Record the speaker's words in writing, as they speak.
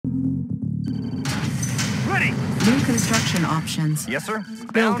Ready! New construction options. Yes, sir.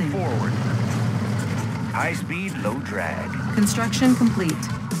 Building. Bound forward. High speed, low drag. Construction complete.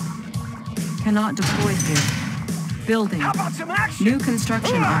 Cannot deploy here. Building. How about some action? New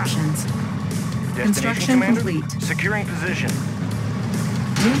construction options. Destination, Construction Commander. complete. Securing position.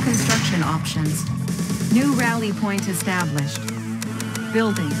 New construction options. New rally point established.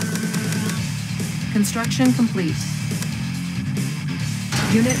 Building. Construction complete.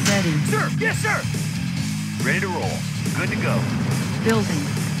 Unit ready. Sir! Yes, sir! Ready to roll. Good to go. Building.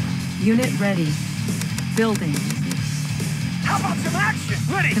 Unit ready. Building. How about some action?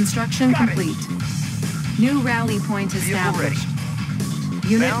 Ready! Construction Got complete. New rally point Vehicle ready. established.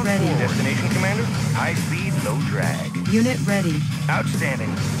 Unit Bound ready. forward. Destination, Commander. High speed, low drag. Unit ready.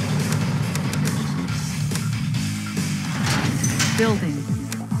 Outstanding. Building.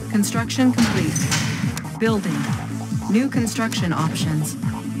 Construction complete. Building. New construction options.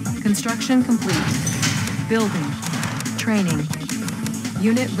 Construction complete. Building. Training.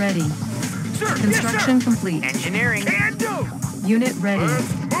 Unit ready. Sir! Construction yes, sir. complete. Engineering. Can do! Unit ready.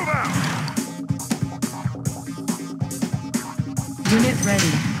 Let's move out! Unit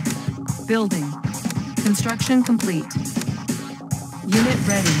ready. Building. Construction complete. Unit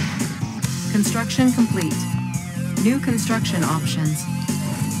ready. Construction complete. New construction options.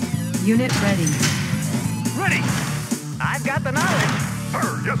 Unit ready. Ready! I've got the knowledge.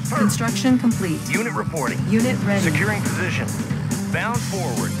 Yes, sir. Construction complete. Unit reporting. Unit ready. Securing position. Bound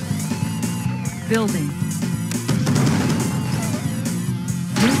forward. Building.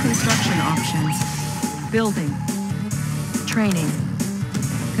 New construction options. Building. Training.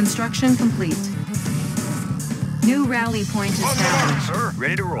 Construction complete. New rally point established. Sir.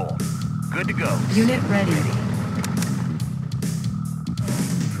 Ready to roll. Good to go. Unit ready.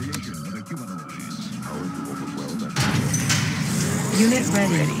 Unit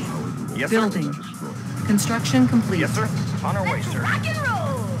ready. Yes, Building. sir. Construction complete. Yes, sir. On our way, sir. Rock and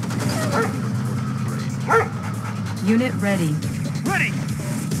roll! Unit ready. Ready!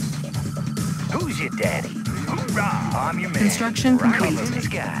 Who's your daddy? Hoorah! I'm your man. Construction Right complete. up in the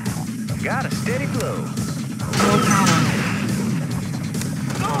sky. Got a steady flow. Low power.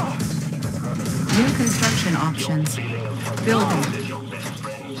 New construction options. Building.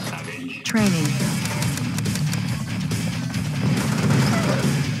 Training.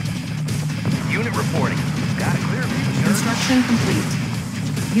 Unit reporting. Got a clear view, sir. Construction complete.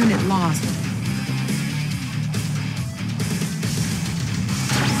 Unit lost.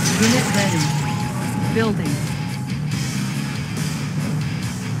 Unit ready. Building.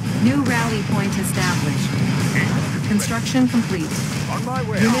 New rally point established. Construction complete. On my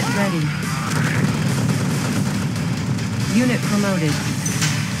way. Unit ready. Unit promoted.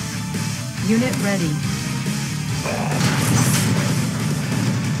 Unit ready.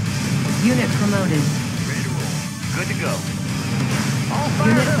 Unit promoted. Ready to roll. Good to go. All fired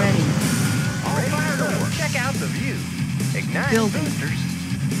Unit up. ready. All fired up. Check out the view. Ignite Building. boosters.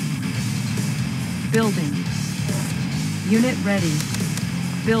 Building. Unit ready.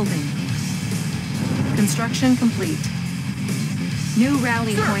 Building. Construction complete. New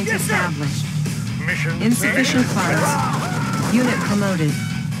rally Sir, point yes, sir. established. Mission Insufficient failure. funds. Unit promoted.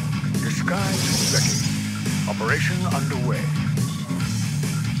 Disguise ready. Operation underway.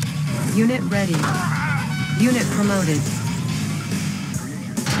 Unit ready. Unit promoted.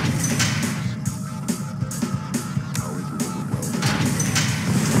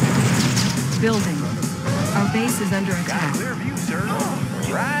 Building. Our base is under Got a attack. clear view, sir.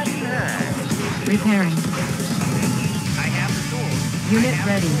 Right behind. Repairing. I have the tools. Unit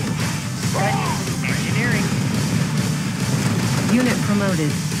ready. Engineering. Unit promoted.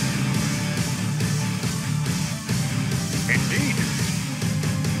 Indeed.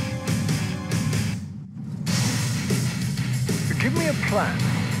 Give me a plan.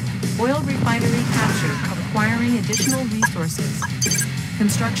 Oil refinery captured, acquiring additional resources.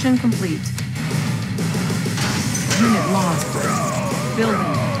 Construction complete. Unit lost.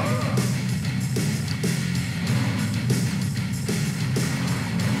 Building.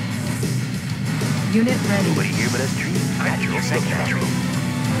 Unit ready. Nobody here but us trees. Natural secretary.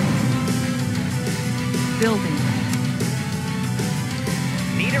 Building.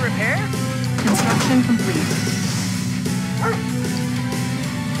 Need a repair? Construction complete.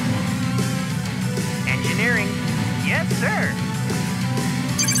 Engineering. Yes, sir.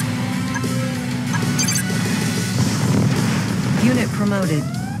 Unit promoted.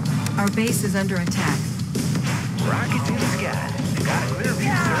 Our base is under attack. Rocket to the sky. Got a clear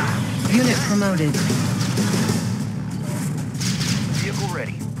view, sir. Unit promoted. Vehicle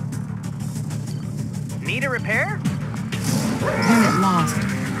ready. Need a repair? Unit lost.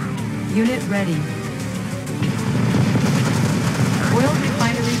 Unit ready. Oil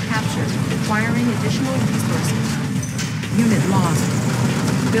refinery captured. Acquiring additional resources. Unit lost.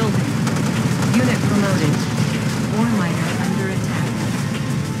 Building. Unit promoted. Ore miner under attack.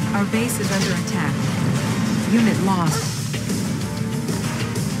 Our base is under attack. Unit lost.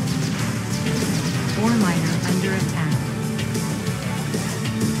 Ore miner under attack.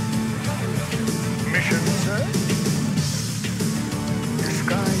 Mission, sir?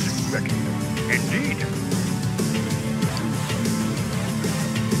 Disguise ready. Indeed.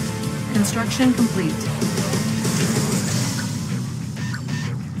 Construction complete.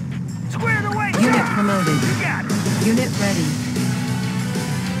 Squared away, Unit sir. promoted. You got it. Unit ready.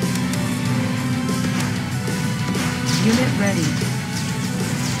 Unit ready.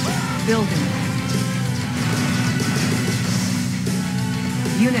 Building.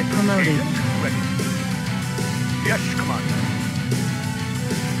 Unit promoted. Agent ready. Yes, Commander.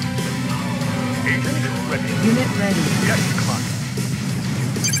 Agent ready. Unit ready. Yes, Commander.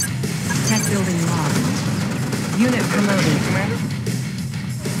 Tech building locked. Unit promoted. Commander?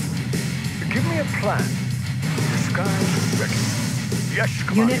 Give me a plan. Disguise ready. Yes,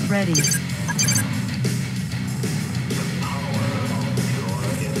 Commander. Unit ready.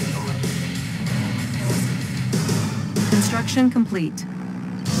 Construction complete.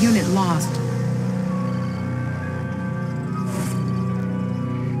 Unit lost.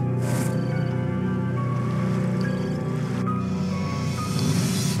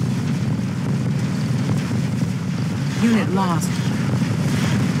 Unit lost.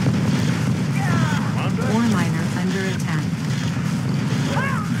 Ore miner under attack.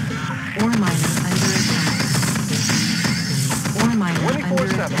 Ore miner under attack. Ore miner under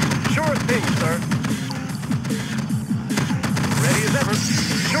 24/7. attack. Sure thing, sir. Ready as ever.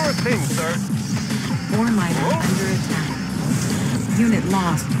 Sure thing, sir. Ore miner under attack. Unit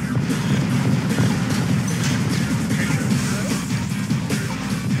lost.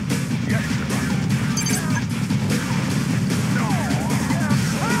 Yes,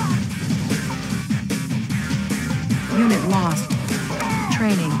 Unit lost.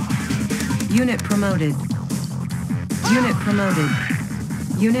 Training. Unit promoted. Unit promoted.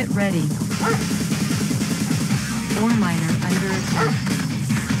 Unit ready. Ore miner under attack.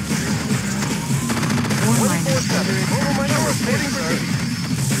 Ore miner under attack.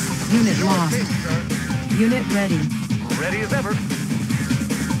 Unit lost. Unit ready. Ready as ever.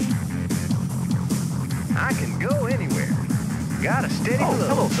 I can go anywhere. Got a steady flow.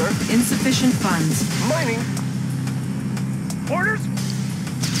 Hello, sir. Insufficient funds. Mining. Orders?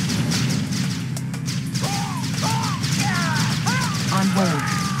 On hold.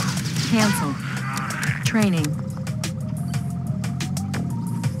 Cancel. Training.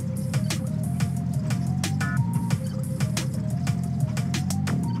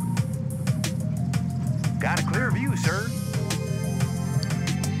 Got a clear view, sir.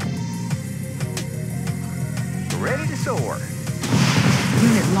 Ready to soar.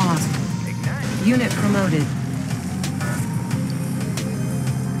 Unit lost. Ignite. Unit promoted.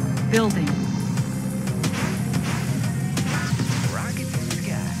 Building. Rockets in the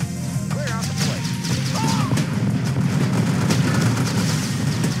sky. Clear out the place.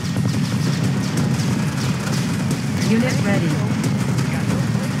 Unit ready.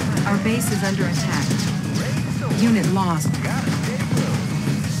 Our base is under attack. Ready to soar. Unit lost. Got a steady flow.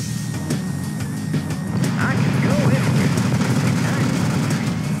 I can go anywhere.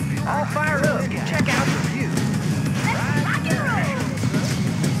 Ignite. All fired up. Check out the view. Rock and roll.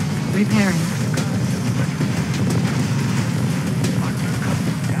 Repairing.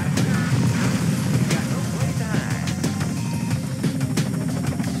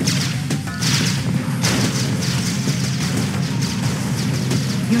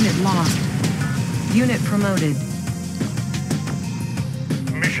 Unit lost. Unit promoted.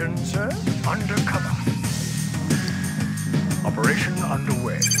 Mission, sir, undercover. Operation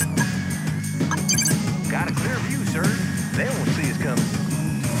underway. Got a clear view, sir. They won't see us coming.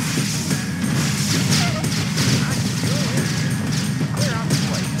 Clear out the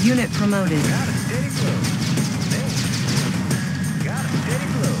place. Unit promoted. Got a steady flow. Got a steady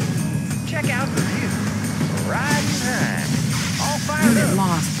flow. Check out the view. Riding high. All fired Unit up.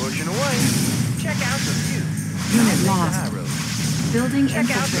 lost. Pushing away. Check out the view. Unit High lost. road. Building Check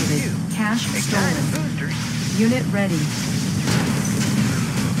out the infiltrated. view. Cache Ignited stolen. boosters. Unit ready.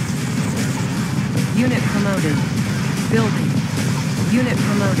 Unit promoted. Building. Unit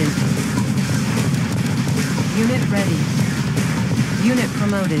promoted. Unit ready. Unit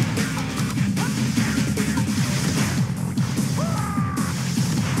promoted.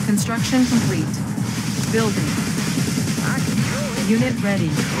 Construction complete. Building. I can go in. Unit ready.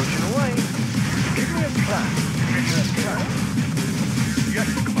 Pushing away. Give me a plan. Give me a plan. Yes,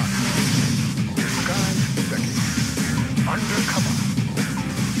 Commander. Skies checking. Undercover.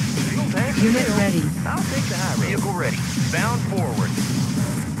 Fuel tanks Unit filled. ready. I'll take the high road. Vehicle ready. Bound forward.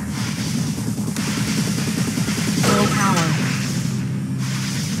 Full power.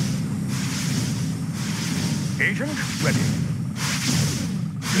 Agent ready.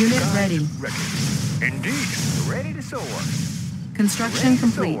 Unit ready. Ready. Indeed. Ready to soar. Construction Ready to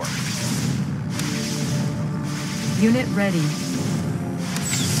complete. soar. Unit ready.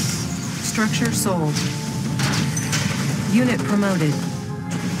 Structure sold. Unit promoted.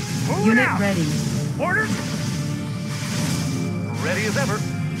 Moving Unit out. ready. Orders. Ready as ever.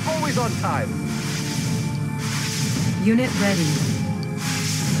 Always on time. Unit ready.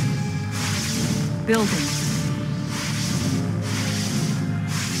 Building.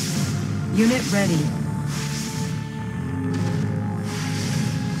 Unit ready.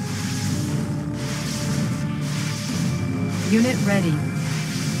 Unit ready.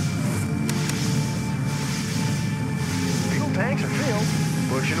 Fuel tanks are filled.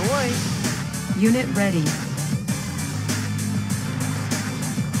 Pushing away. Unit ready.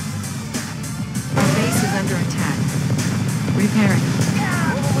 Our base is under attack. Repairing.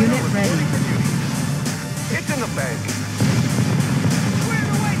 Unit ready. It's in the bank.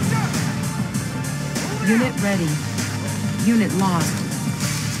 Unit ready. Unit lost.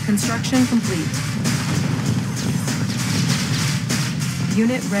 Construction complete.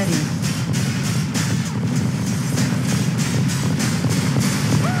 Unit ready.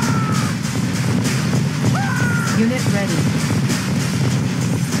 Unit ready.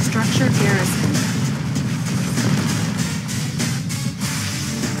 Structure garrison.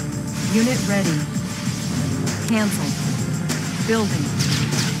 Unit ready. Cancel. Building.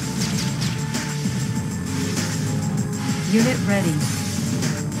 Unit ready.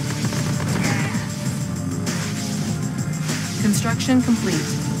 Construction complete.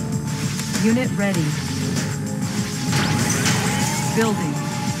 Unit ready. Building.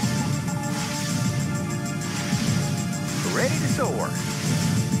 Ready to soar.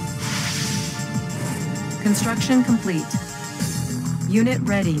 Construction complete. Unit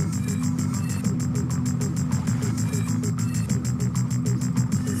ready.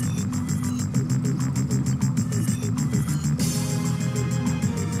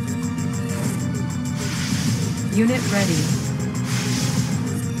 Unit ready.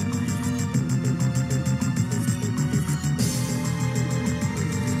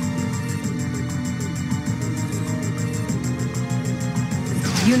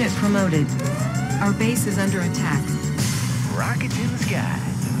 Unit promoted. Our base is under attack. Rockets in the sky.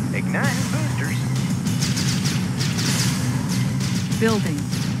 Igniting boosters. Building.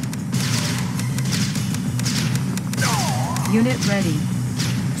 Unit ready.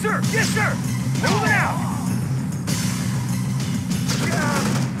 Sir, yes, sir. Moving out.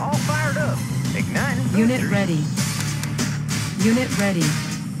 All fired up. Igniting boosters. Unit ready. Unit ready.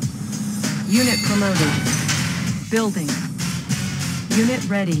 Unit promoted. Building. Unit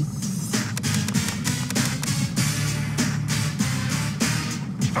ready.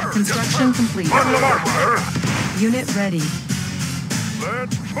 Construction complete. On the mark, sir. Unit ready.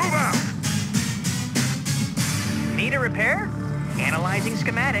 Let's move out. Need a repair? Analyzing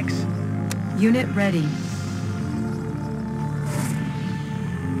schematics. Unit ready.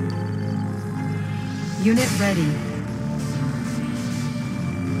 Unit ready.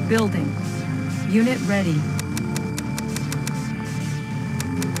 Building. Unit ready.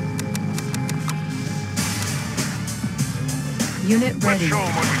 Unit Let's ready. show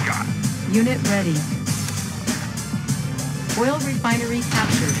 'em what we got. Unit ready. Oil refinery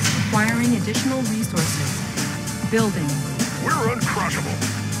captured. Acquiring additional resources. Building. We're uncrushable.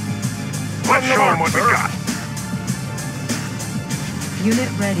 Let's show 'em what we got. Unit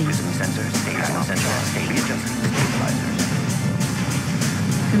ready. Sensors, stable sensors, adjusting stabilizers.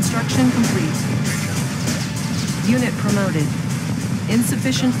 Construction complete. Unit promoted.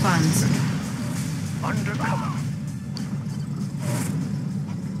 Insufficient funds. Undercover.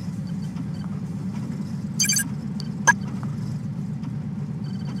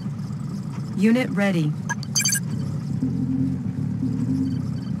 Unit ready.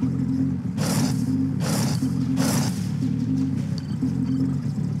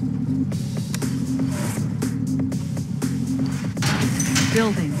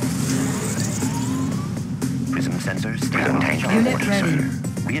 Building. Prism sensors, stable tank. Unit ready.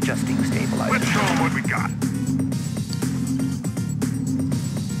 Readjusting Let's stabilizers. show 'em what we got.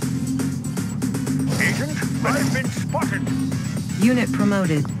 Agent, I've been spotted. Unit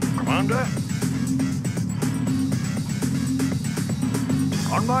promoted. Commander,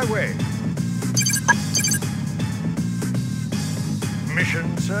 On my way.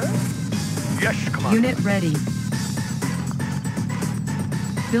 Mission, sir? Yes, Commander. Unit ready.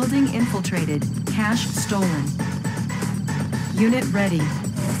 Building infiltrated. Cache stolen. Unit ready.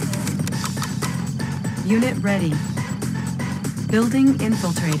 Unit ready. Building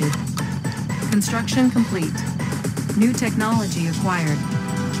infiltrated. Construction complete. New technology acquired.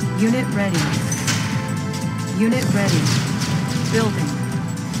 Unit ready. Unit ready. Building.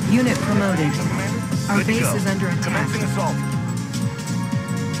 Unit promoted. Our Good to base go. is under attack. Commencing assault.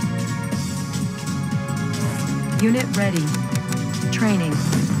 Unit ready. Training.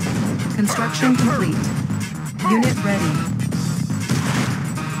 Construction complete. Unit ready.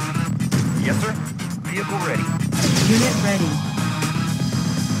 Yes, sir. Vehicle ready. Unit ready.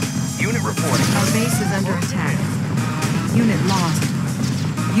 Unit reporting. Our base is under attack. Unit lost.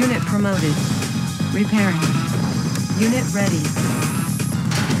 Unit promoted. Repairing. Unit ready.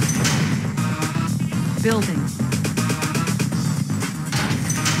 Building.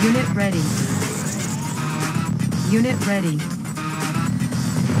 Unit ready. Unit ready.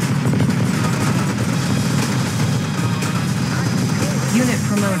 Unit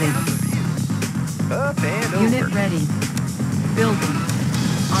promoted. Up and over. Unit ready. Building.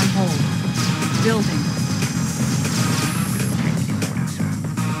 On hold. Building.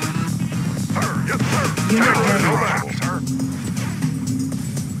 Sir, yes, sir. Unit Taylor, ready. no battle, sir.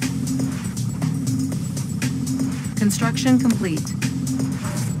 Construction complete.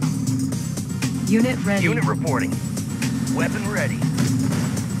 Unit ready. Unit reporting. Weapon ready.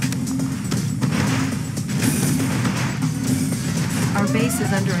 Our base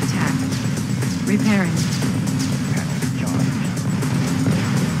is under attack. Repairing. Panels charged.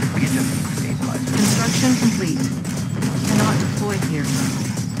 Readjusting stabilizer. Construction complete. Cannot deploy here.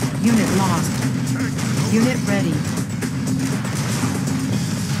 Unit lost. Unit ready.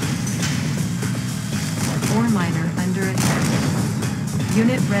 Ore miner under attack.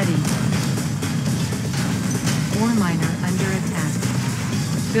 Unit ready. Ore miner under attack.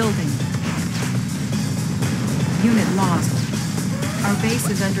 Building. Unit lost. Our base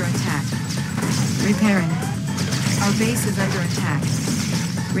is under attack. Repairing. Our base is under attack.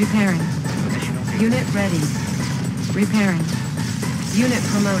 Repairing. Unit ready. Repairing. Unit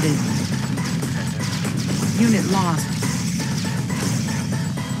promoted. Unit lost.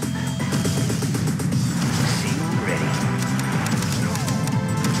 Seal ready.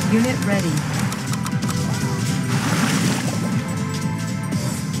 Unit ready.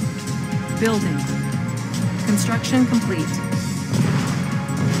 Building. Construction complete.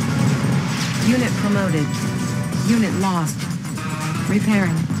 Unit promoted. Unit lost.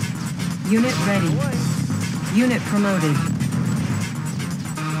 Repairing. Unit ready. Unit promoted.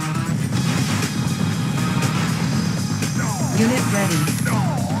 Unit ready.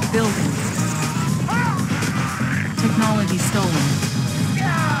 Building. Technology stolen.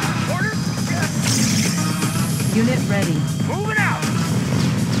 Order? Unit ready. Moving out.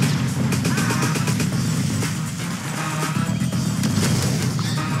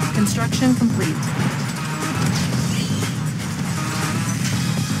 Construction complete.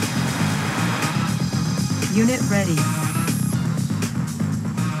 Unit ready.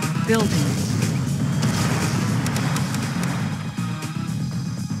 Building.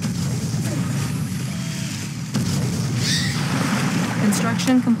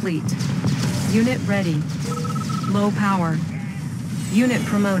 Construction complete. Unit ready. Low power. Unit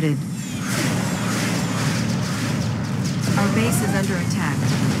promoted. Our base is under attack.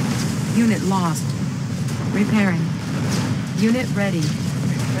 Unit lost. Repairing. Unit ready.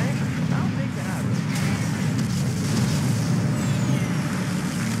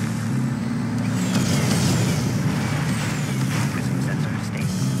 Sensor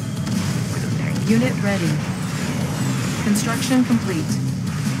stable. With a tank. Unit ready. Construction complete.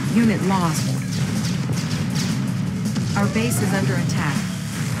 Unit lost. Our base is under attack.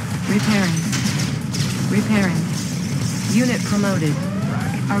 Repairing. Repairing. Unit promoted.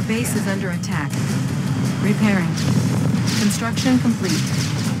 Our base is under attack. Repairing. Construction complete.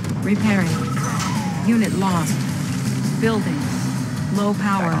 Repairing. Unit lost. Building. Low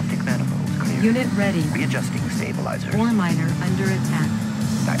power. Dioptic manifolds clear. Unit ready. Readjusting stabilizers. Ore miner under attack.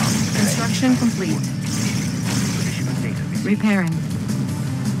 Dioptic Construction complete. position of data received. Repairing.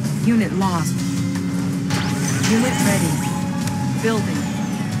 Unit lost. Unit ready. Building.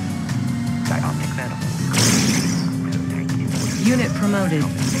 Dioptic manifolds. Unit promoted.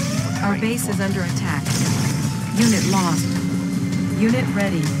 Our base is under attack. Unit lost. Unit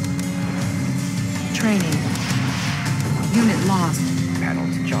ready. Training. Unit lost.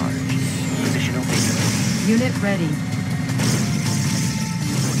 Panels charged. Positional data. Unit ready.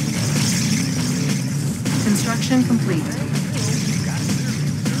 Construction complete.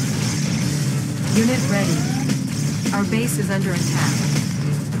 Unit ready. Our base is under attack.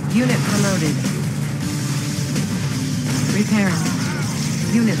 Unit promoted. Repairing.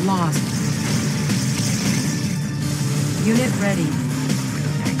 Unit lost. Unit ready.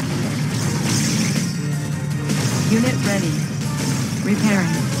 Unit ready.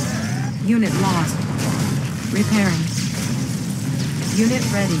 Repairing. Unit lost. Repairing. Unit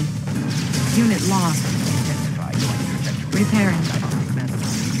ready. Unit lost. Repairing.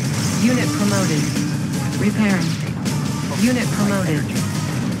 Unit promoted. Repairing. Unit promoted.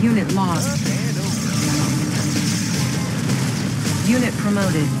 Unit lost. Unit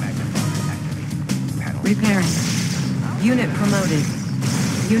promoted. Repairing. Unit promoted.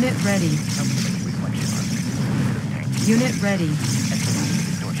 Unit ready. Unit ready.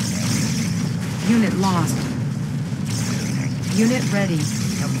 Unit lost. Unit ready.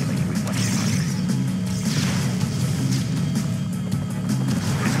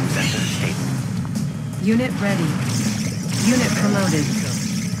 Unit ready. Unit promoted.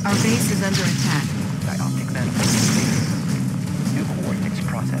 Our base is under attack. New coordinates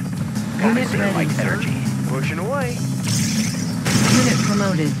processed. Unit ready. Energy. Pushing away. Unit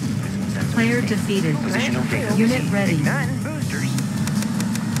promoted. Player defeated. Positional data. Unit ready. Igniting boosters.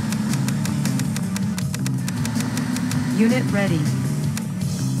 Unit ready.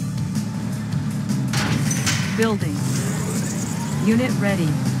 Building. Unit ready.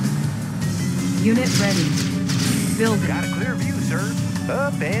 Unit ready. Building. Got a clear view, sir.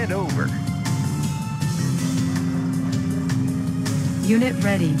 Up and over. Unit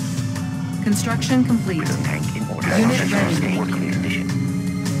ready. Construction complete. Tank in order. Unit ready. Working condition.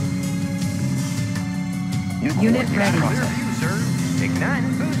 New Unit coordinates ready. processed. Clear view, sir.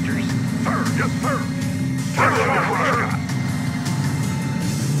 Igniting boosters. Sir, yes, sir.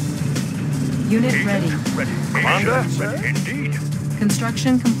 Unit ready. Ready. Commander? Ready indeed.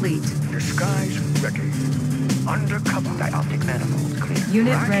 Construction complete. Disguise ready. Undercover. Dioptic manifold clear.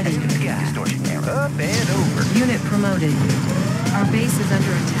 Unit Rocket ready. into the gas. Distortion error. Up and over. Unit promoted. Our base is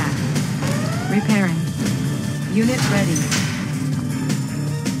under attack. Repairing. Unit ready.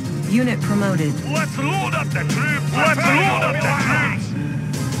 Unit promoted. Let's load up the troops. Let's load up the troops.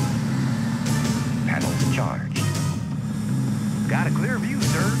 Panels charged. Got a clear view,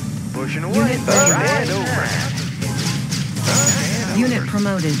 sir. Pushing away. Unit ready. Up and over. Unit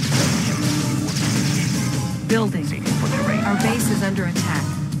promoted. Building. Put the rate. Our base is under attack.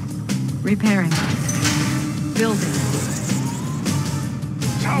 Repairing. Building.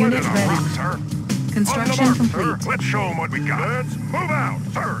 Solid Unit as a ready. rock, sir. Construction On the mark, complete. Sir. Let's show them what we got. Let's move out,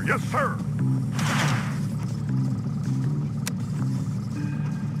 sir. Yes, sir.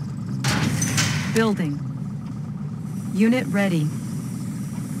 Building. Unit ready.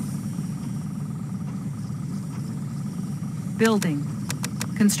 Building.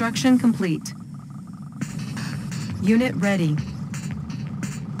 Construction complete. Unit ready.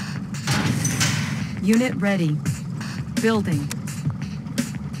 Unit ready. Building.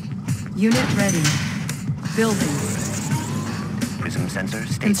 Unit ready. Building. Prism sensors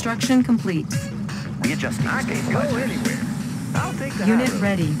stable. Construction complete. Readjusting I can go stabilizers. anywhere. I'll take the Unit high road.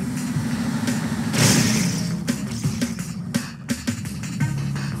 ready.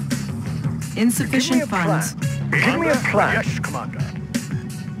 Insufficient funds. Give me a plan. Yes, Commander.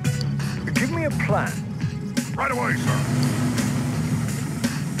 Give me a plan. Right away, sir.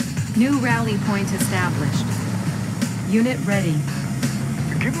 New rally point established. Unit ready.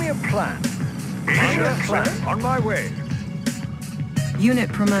 Give me a plan. Give me a Yes, plan. sir. On my way. Unit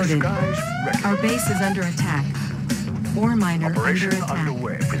promoted. Disguise ready. Our base is under attack. Ore miner under Operation attack.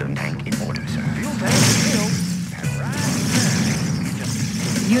 underway. Prism tank in order, sir. Fuel tank filled.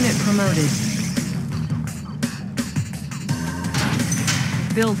 Unit promoted.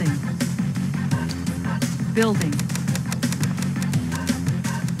 Building. Building.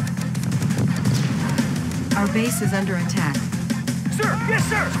 Our base is under attack. Sir, yes,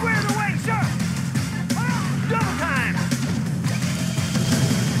 sir. Squared away, sir. Double time.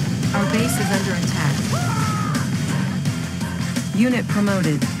 Our base is under attack. Unit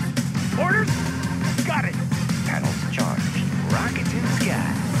promoted. Orders? Got it. Panels charged. Rockets in the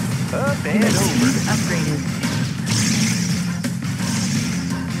sky. Up and Unit over. speed upgraded.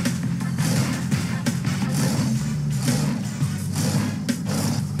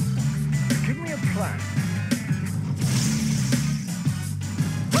 Give me a plan.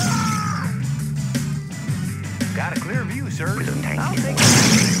 Got a clear view, sir. Prism tank I'll in take order.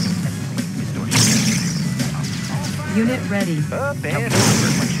 Unit ready. Up and over.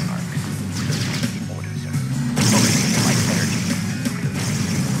 Reflection arcs. Prism tank in order, sir. Focusing light energy.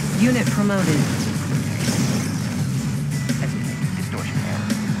 Unit promoted.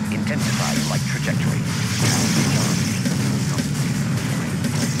 Crocodile-like trajectory.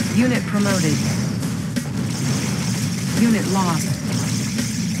 Unit promoted. Unit lost.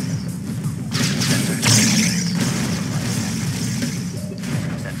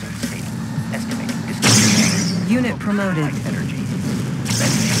 Sensor stable. Estimating distance. Unit promoted. Energy.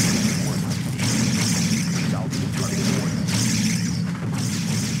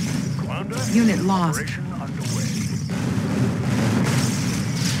 Unit lost. Operation underway.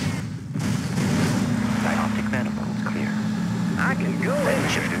 Dioptic manifolds clear. I can go in.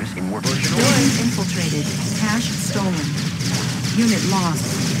 Shifters in working. Building infiltrated. Cache stolen. Unit lost.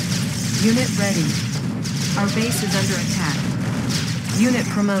 Unit ready. Our base is under attack. Unit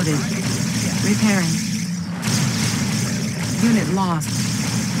promoted. Repairing. Unit lost.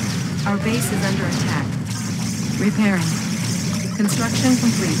 Our base is under attack. Repairing. Construction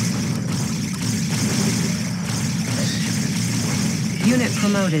complete. Unit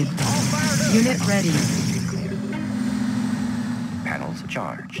promoted. Unit ready. Panels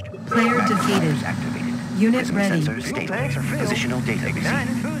charged. Player defeated. Sensors activated. Unit Prism ready. Sensors stable. Tanks are filled. Positional data Ignited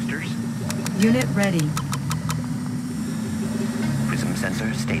received. boosters. Unit ready. Prism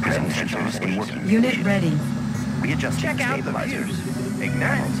sensors stable. Prism sensors in working. Unit ready. Readjusting Check out the stabilizers. views. Ignited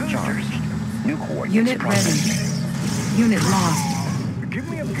Panels boosters. charged. New coordinates Unit ready. processed. Unit lost. Give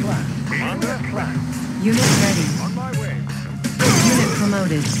me a clap. Under clap. Unit ready. On my way. Unit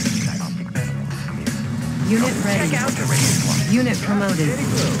promoted. Dioptic manifolds clear. Unit ready. Check out the radio. Unit promoted.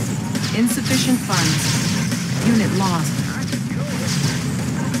 Insufficient funds. Unit lost.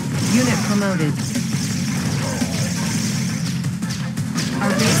 Unit promoted. Our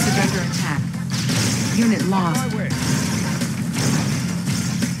base is under attack. Unit lost. My way.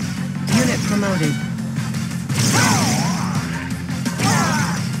 Unit promoted.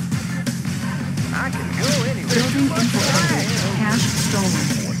 I can go anywhere. Building infiltrated. Cache stolen.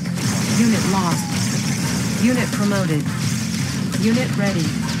 Unit lost. Unit promoted. Unit ready.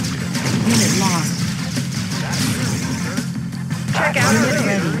 Unit lost. Check out Unit the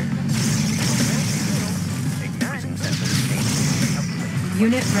ready. Prism sensors stable.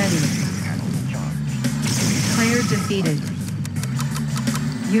 Unit ready. Panels charged. Player defeated.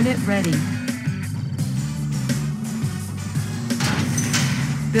 Unit ready.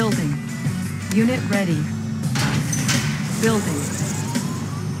 Building. Unit ready. Building.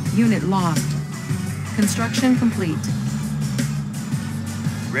 Unit lost. Construction complete.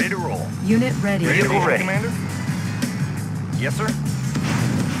 Ready to roll. Unit ready. Vehicle ready. Commander? Yes, sir.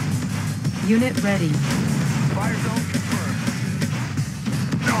 Unit ready. Fire zone confirmed.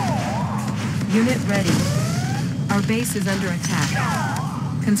 Unit ready. Our base is under attack.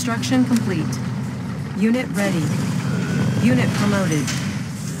 Construction complete. Unit ready. Unit promoted.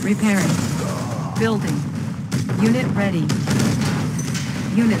 Repairing. Building. Unit ready.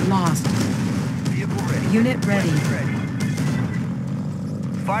 Unit lost. Vehicle ready. Unit ready. Ready.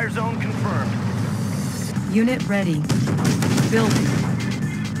 Fire zone confirmed. Unit ready. Building.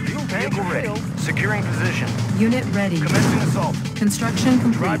 Fuel tanks are ready. Securing position. Unit ready. Commencing assault. Construction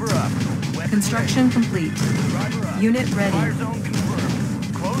complete. Driver up. Weapons Construction complete. ready. Driver up. Unit ready. Fire zone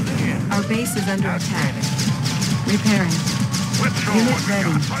confirmed. Closing in. Our base is under attack. Repairing. Unit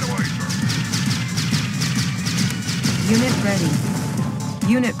ready. Unit ready.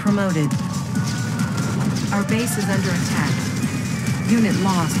 Unit promoted. Our base is under attack. Unit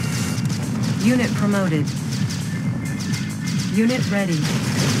lost. Unit promoted. Unit ready.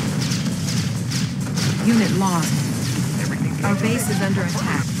 Unit lost. Our base is under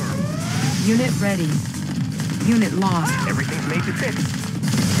attack. Unit ready. Unit lost. Everything's made to fit.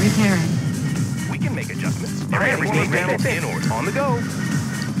 Repairing. We can make adjustments. Everything's made in order. On the go.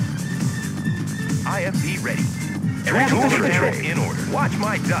 IFV ready. Everything's in order. Watch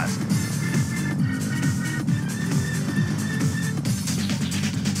my dust.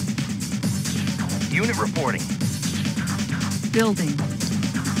 Unit reporting. Building.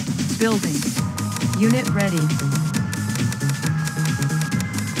 Building. Unit ready.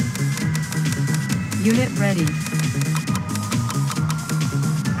 Unit ready.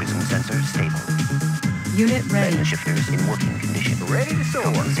 Prism sensors stable. Unit ready. Bend shifters in working condition. Ready to soar.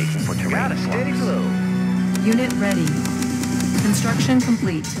 Compensation for terrain Got a steady swaps. flow. Unit ready. Construction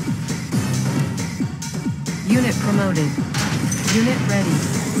complete. Unit promoted. Unit ready.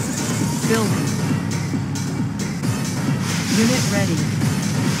 Building. Unit ready.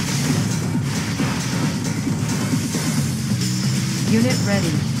 Unit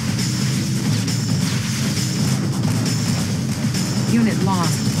ready. Unit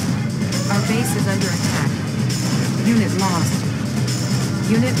lost. Our base is under attack. Unit lost.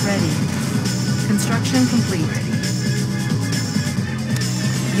 Unit ready. Construction complete.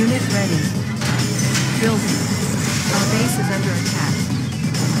 Unit ready. Building. Our base is under attack.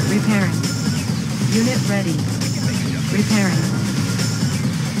 Repairing. Unit ready. Repairing.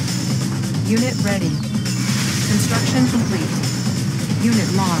 Unit ready. Construction complete. Unit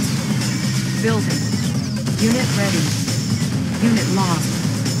lost. Building. Unit ready. Unit lost.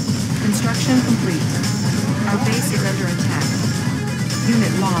 Construction complete. Our base is under attack.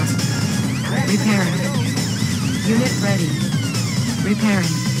 Unit lost. Repairing. Unit ready. Repairing.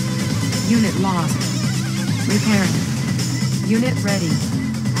 Unit lost. Repairing. Unit ready.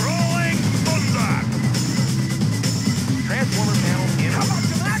 Rolling thunder! Transformer panel in. How about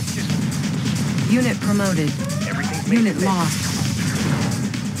some action? Unit promoted. Everything's made Unit to fit. lost.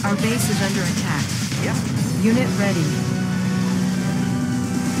 Our base is under attack. Yep. Unit ready.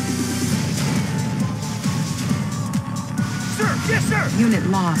 Sir, yes, sir. Unit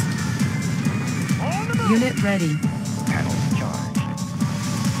lost. On the move. Unit ready. Panel charged.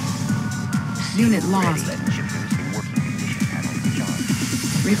 Unit lost. Ready. Shifters in working condition. Panel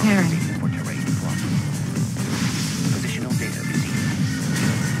charged. Repairing. Station for terrain plot. Positional data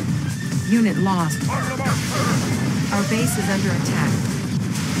received. Unit lost. Mark the mark, sir. Our base is under attack.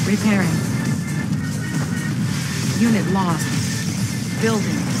 Repairing. Unit lost.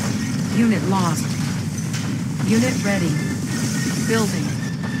 Building. Unit lost. Unit ready. Building.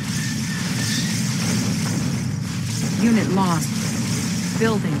 Unit lost.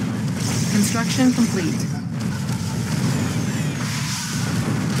 Building. Construction complete.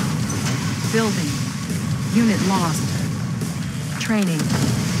 Building. Unit lost. Training.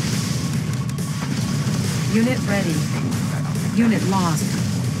 Unit ready. Unit lost.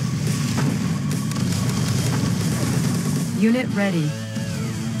 Unit ready.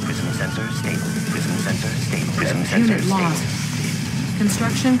 Prism sensor stable. Prism sensor stable. Prism sensor Unit stable. lost.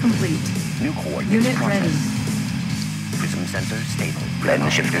 Construction complete. New coordinates Unit processed. ready. Prism sensor stable.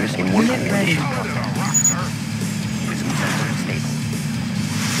 Blend shifters in working Unit ready. condition. Solid as a rock, sir. Prism sensor stable.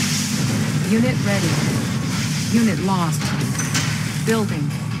 Unit ready. Unit lost. Building.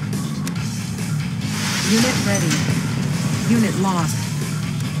 Unit ready. Unit lost.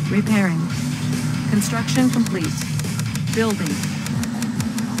 Repairing. Construction complete. Building.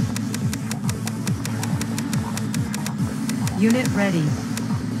 Unit ready.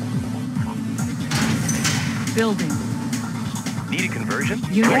 Building. Need a conversion?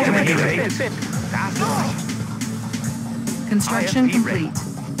 Unit ready. Fit. Fast. Construction IFP ready.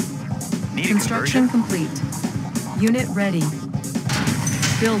 complete. Need a Construction conversion? complete. Unit ready.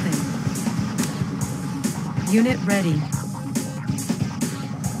 Building. Unit ready.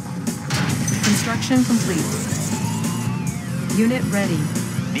 Construction complete. Unit ready.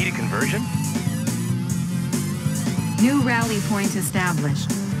 Need a conversion? New rally point established.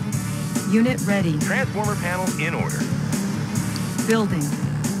 Unit ready. Transformer panel in order. Building.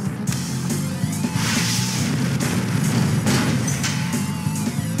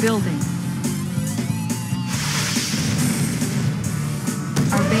 Building.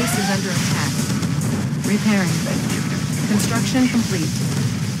 Our base is under attack. Repairing. Construction complete.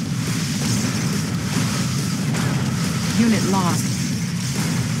 Unit lost.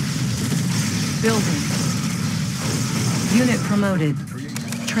 Building. Unit promoted.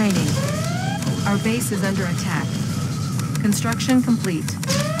 Training. Our base is under attack. Construction complete.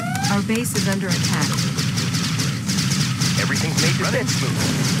 Our base is under attack. Everything's made to fit.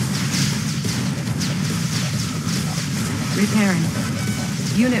 Repairing.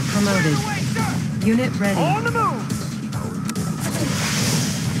 Unit promoted. Away, sir. Unit ready. On the move.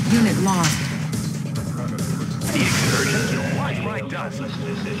 Unit lost. Need a conversion? Watch my dust.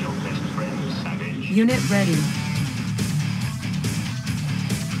 Unit ready.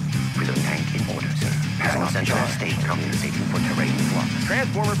 Prism tank in order, sir. Prism sensor state compensating for terrain block.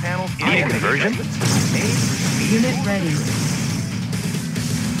 Transformer panel in order. Need a conversion? Unit ready.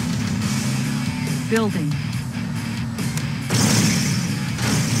 Building.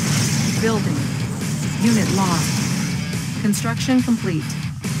 Building. Unit lost. Construction complete.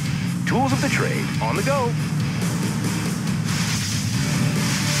 Tools of the trade on the go.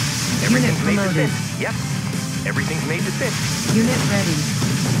 Unit Everything's made to promoted. fit. Yep. Everything's made to fit. Unit ready.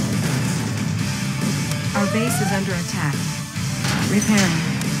 Our base is under attack. Repairing.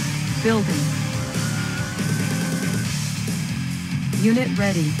 Building. Unit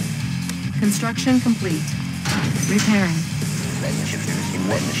ready. Construction complete. Repairing. Blend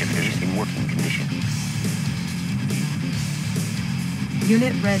shifters in working condition.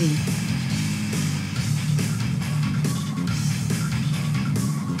 Unit ready.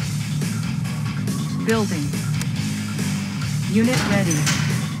 Building. Unit ready.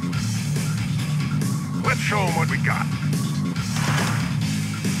 Let's show them what we got.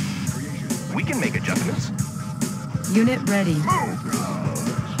 We can make adjustments. Unit ready.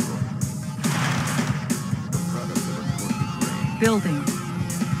 Building.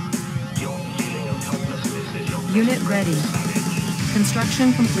 Unit ready.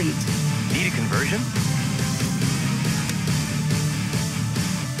 Construction complete. Need a conversion?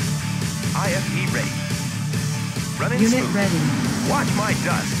 IFE ready. Running Unit smooth. ready. Watch my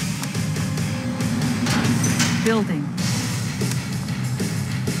dust. Building.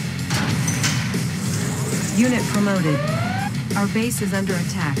 Unit promoted. Our base is under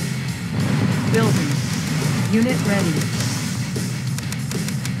attack. Building. Unit ready.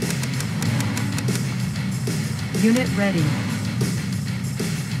 Unit ready.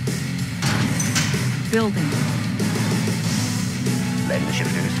 Building. Land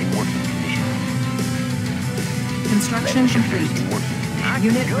shifters in working condition. Construction Land shifters complete. in working condition.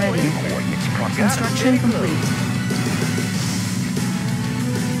 Unit ready. New coordinates processed. Construction complete.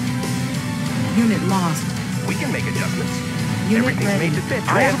 Unit lost. We can make adjustments. Unit Everything's ready. made to fit.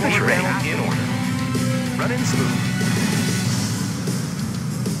 IFE ready. In order. Running smooth.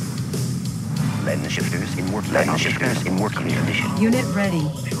 Land shifters in working condition. Land shifters in working condition. Unit ready.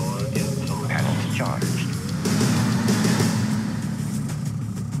 Panels charged.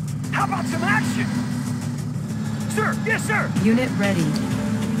 How about some action? Sir, yes, sir. Unit ready.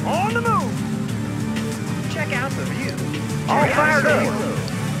 On the move. Check out the view. All fired up.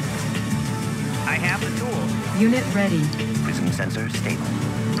 I have the tools. Unit ready. Prism sensor stable.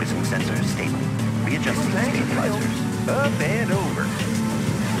 Prism sensor stable. Readjusting stabilizers. Up and over.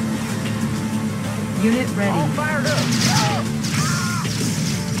 Unit All ready. fired up.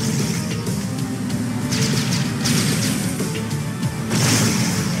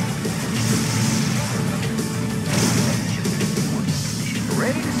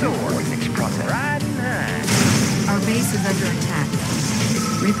 Ready to soar. Coordinates process. Riding high. Our base is under attack.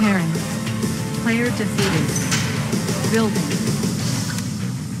 Repairing. Player defeated. Building.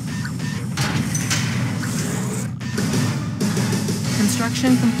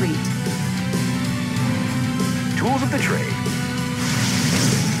 Construction complete. Tools of the trade.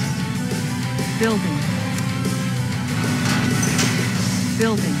 Building.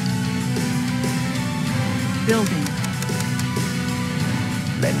 Building. Building.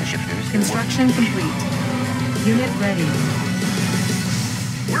 Land shifters in Construction working complete. Unit ready.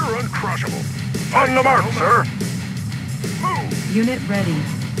 We're uncrushable. On the mark, sir. Move. Unit ready.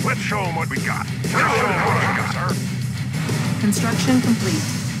 Let's show them what we got. Let's show them what we got, sir. Construction complete.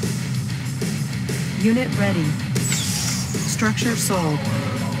 Unit ready. Structure sold.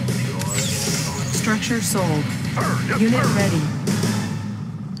 Structure sold. Sir, yes, Unit sir. ready.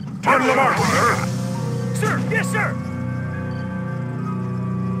 On the mark, sir. Sir, yes, sir.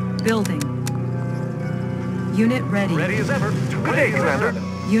 Building. Unit ready. Ready as ever. Good day, Commander.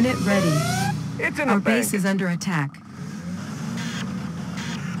 Unit ready. It's in Our the bank. base is under attack.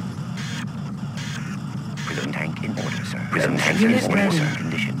 Prism tank in order, sir. Prism tank Unit in ready. order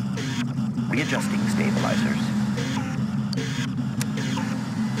condition. Readjusting stabilizers.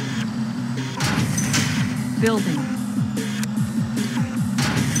 Building.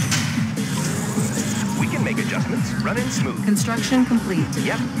 We can make adjustments. Running smooth. Construction complete.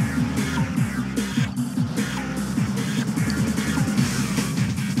 Yep.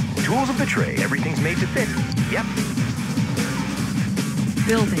 Tools of the trade. Everything's made to fit. Yep.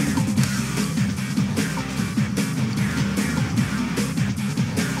 Building.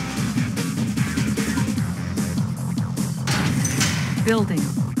 Building.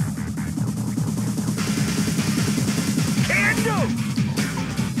 Can do.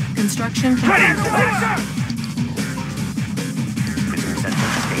 Construction Ready. complete. Yes, sir. Prism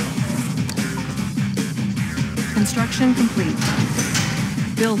sensor stable. Construction complete.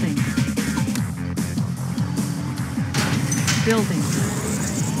 Building. Building.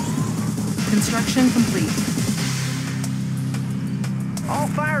 Construction complete. All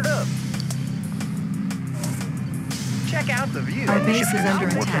fired up. Check out the view. Our base is Shifters under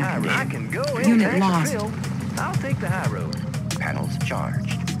in working attack. condition. I can go in. Unit tanks are lost. filled. I'll take the high road. Panels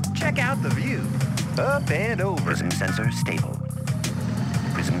charged. Check out the view. Up and over. Prism sensor stable.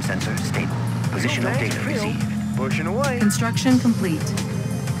 Prism sensor stable. Positional tanks data filled. received. Pushing away. Construction complete.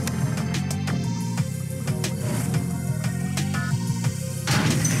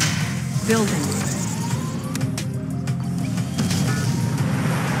 Building.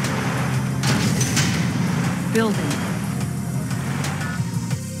 Building.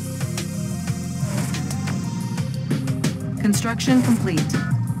 Construction complete.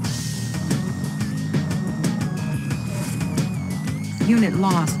 Unit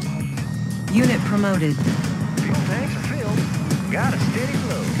lost. Unit promoted. Fuel tanks are filled. Got a steady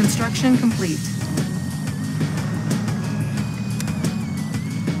flow. Construction complete.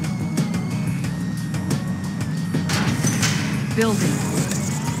 Building.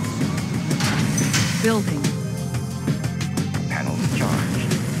 Building. Panels charged.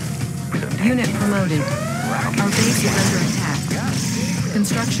 Prism tank Unit promoted. Our base is under attack.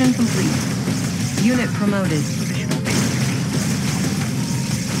 Construction complete. Unit promoted. positional data.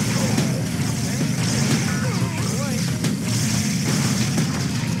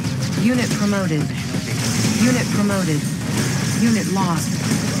 Unit promoted. Unit promoted. Unit lost.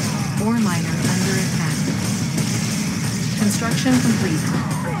 Ore miner under attack. Construction complete.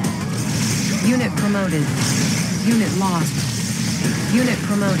 Unit promoted. Unit lost. Unit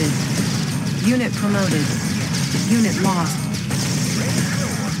promoted. Unit promoted. Unit lost.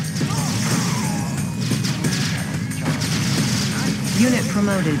 Unit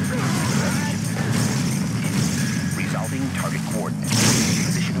promoted. Resolving target coordinates.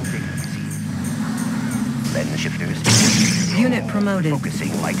 Positional data received. Lens shifters. Unit promoted.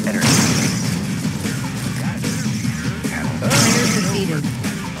 Focusing light energy. Player defeated.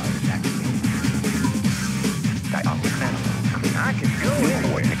 Dioptic manifold. I can go in.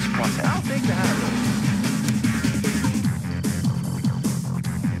 Coordinates processed. I'll take the high road.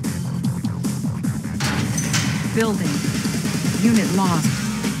 Building. Unit lost.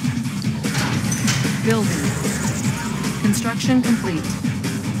 Building. Construction complete.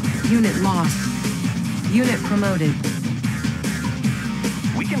 Unit lost. Unit promoted.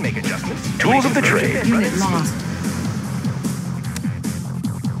 We can make adjustments. Tools of the trade. Unit lost.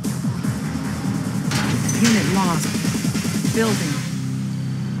 Unit lost. Building.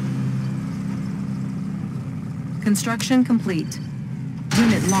 Construction complete.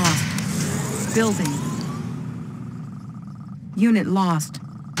 Unit lost. Building. Unit lost.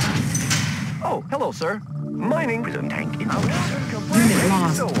 Oh, hello, sir. Mining. Prism tank in order, sir. Unit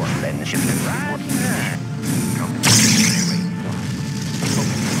lost. Lens shifters working.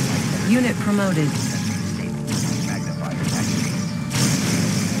 Unit promoted.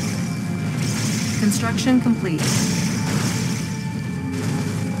 Construction complete.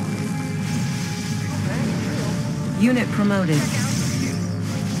 Unit promoted.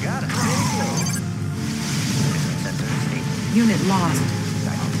 Unit lost.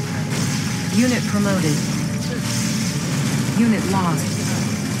 Unit promoted. Unit lost.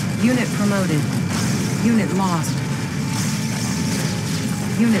 Unit promoted. Unit lost.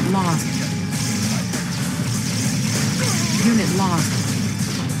 Unit lost. Unit lost.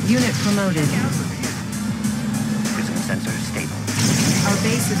 Unit promoted. Prism sensor stable. Our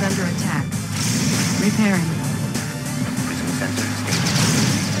base is under attack. Repairing. Prism sensor stable.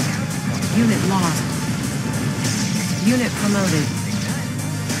 Unit lost. Unit promoted.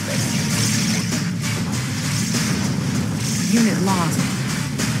 Unit lost.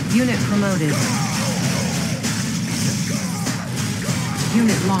 Unit promoted.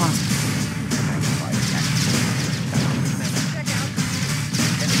 Unit lost.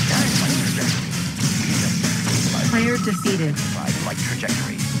 Player defeated. Light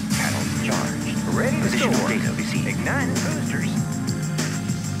trajectory. Panels charged. Ready to Positional store. data received. Ignite boosters.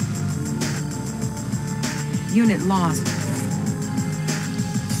 Unit lost.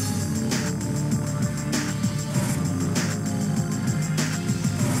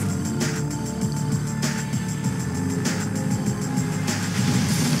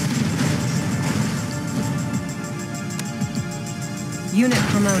 Unit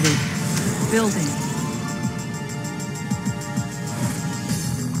promoted. Building.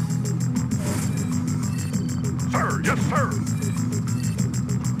 Sir, yes, sir.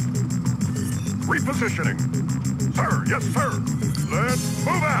 Repositioning. Sir, yes, sir. Let's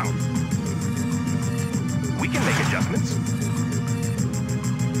move out. We can make adjustments.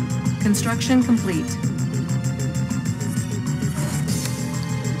 Construction complete.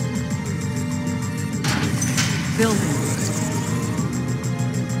 Building.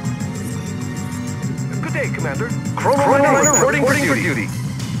 Good day, Commander. Chrono reporting for duty.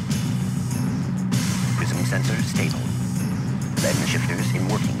 Prism sensor stable. Lens shifters in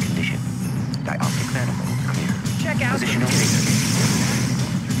working condition. Dioptic manifold clear. Check out Positional data.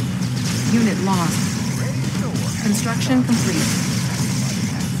 Unit lost. Construction complete.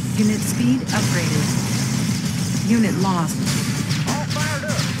 Unit speed upgraded. Unit lost. All fired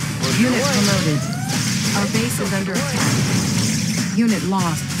up. Unit promoted. Our base is under attack. Unit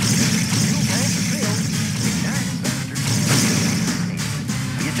lost.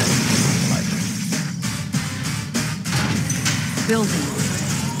 Building.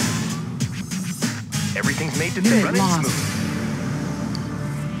 Everything's made to Unit fit. Running lost. smooth.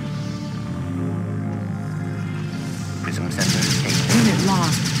 Prism sensor stable.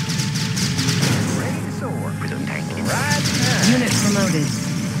 lost. Ready to soar. Prism tank in right now. Unit promoted.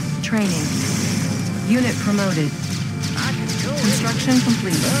 Training. Unit promoted. I can go Construction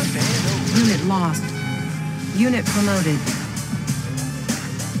complete. up and over. Unit lost. Unit promoted.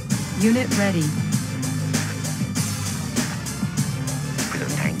 Unit ready.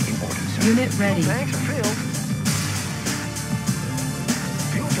 Prism tank in order, sir. Unit ready. Fuel tanks are filled.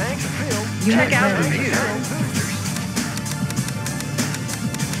 Fuel tanks are filled. Unit Check out ready. the view. Boosters.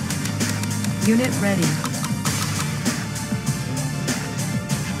 Unit ready.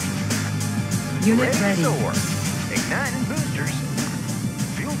 Unit ready. To soar. Igniting boosters.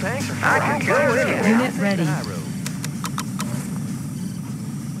 Fuel tanks are filled. I can go in. Unit ready.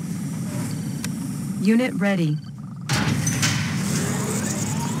 Unit ready.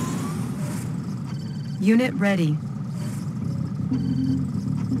 Unit ready.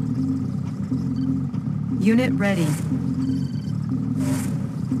 Unit ready.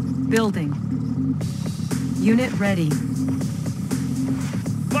 Building. Unit ready.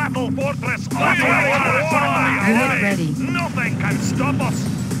 Battle fortress! Unit ready. Nothing can stop us!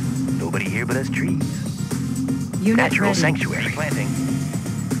 Nobody here but us trees. Unit Natural ready. sanctuary. Planting.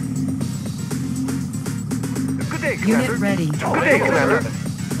 Good day, Unit ready. Good day, Commander.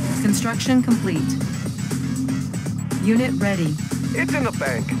 Construction complete. Unit ready. It's in the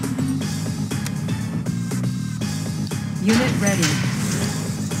bank. Unit ready.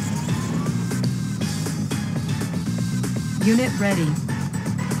 Unit ready.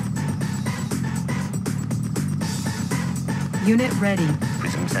 Unit ready.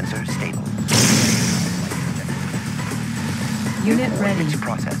 Prism sensor stable. Unit ready. It's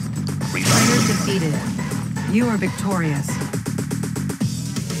processed. Fighter defeated. You are victorious.